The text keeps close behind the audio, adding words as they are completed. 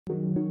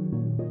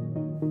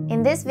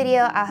In this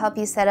video, I'll help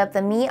you set up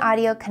the MEE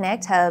Audio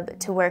Connect Hub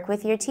to work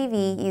with your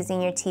TV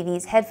using your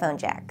TV's headphone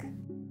jack.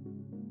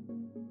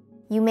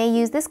 You may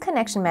use this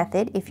connection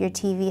method if your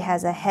TV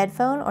has a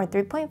headphone or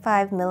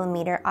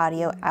 3.5mm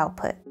audio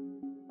output.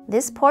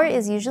 This port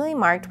is usually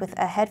marked with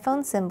a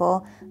headphone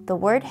symbol, the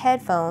word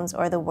headphones,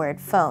 or the word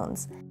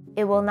phones.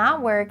 It will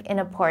not work in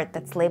a port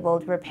that's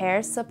labeled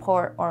repair,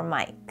 support, or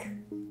mic.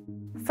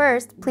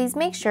 First, please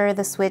make sure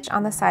the switch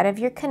on the side of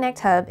your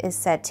Connect Hub is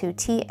set to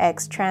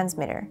TX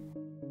transmitter.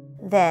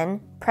 Then,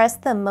 press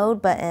the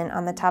mode button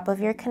on the top of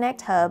your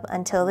Connect Hub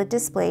until the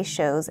display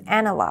shows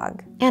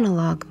analog.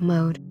 Analog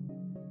mode.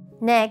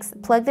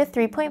 Next, plug the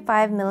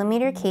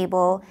 3.5mm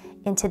cable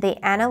into the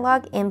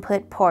analog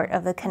input port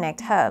of the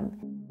Connect Hub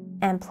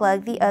and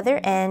plug the other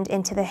end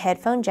into the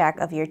headphone jack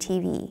of your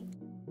TV.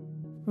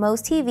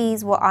 Most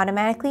TVs will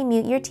automatically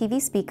mute your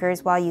TV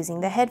speakers while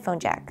using the headphone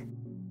jack.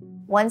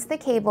 Once the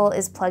cable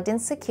is plugged in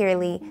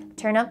securely,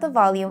 turn up the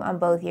volume on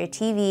both your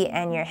TV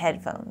and your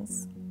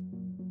headphones.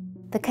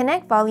 The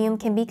Connect volume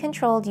can be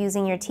controlled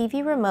using your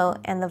TV remote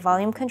and the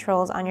volume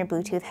controls on your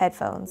Bluetooth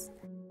headphones.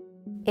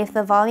 If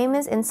the volume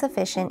is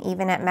insufficient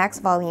even at max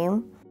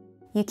volume,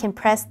 you can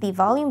press the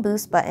volume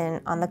boost button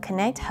on the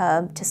Connect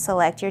Hub to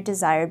select your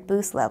desired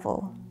boost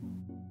level.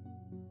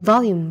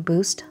 Volume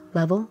boost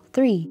level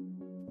 3.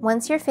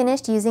 Once you're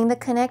finished using the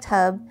Connect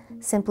Hub,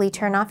 simply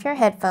turn off your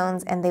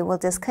headphones and they will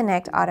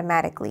disconnect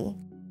automatically.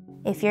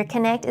 If your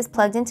Connect is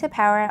plugged into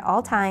power at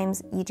all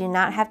times, you do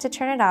not have to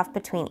turn it off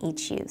between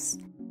each use.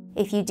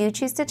 If you do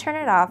choose to turn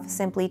it off,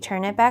 simply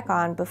turn it back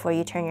on before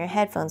you turn your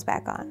headphones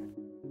back on.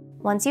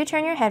 Once you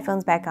turn your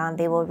headphones back on,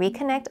 they will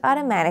reconnect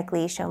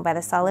automatically, shown by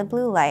the solid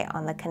blue light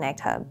on the Connect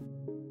Hub.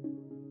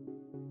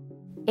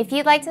 If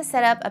you'd like to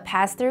set up a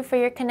pass-through for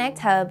your Connect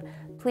Hub,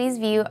 please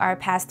view our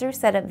pass-through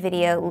setup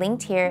video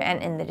linked here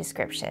and in the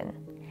description.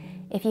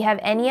 If you have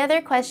any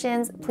other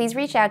questions, please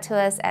reach out to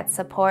us at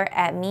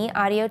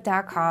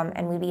support@meeaudio.com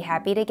and we'd be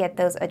happy to get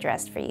those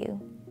addressed for you.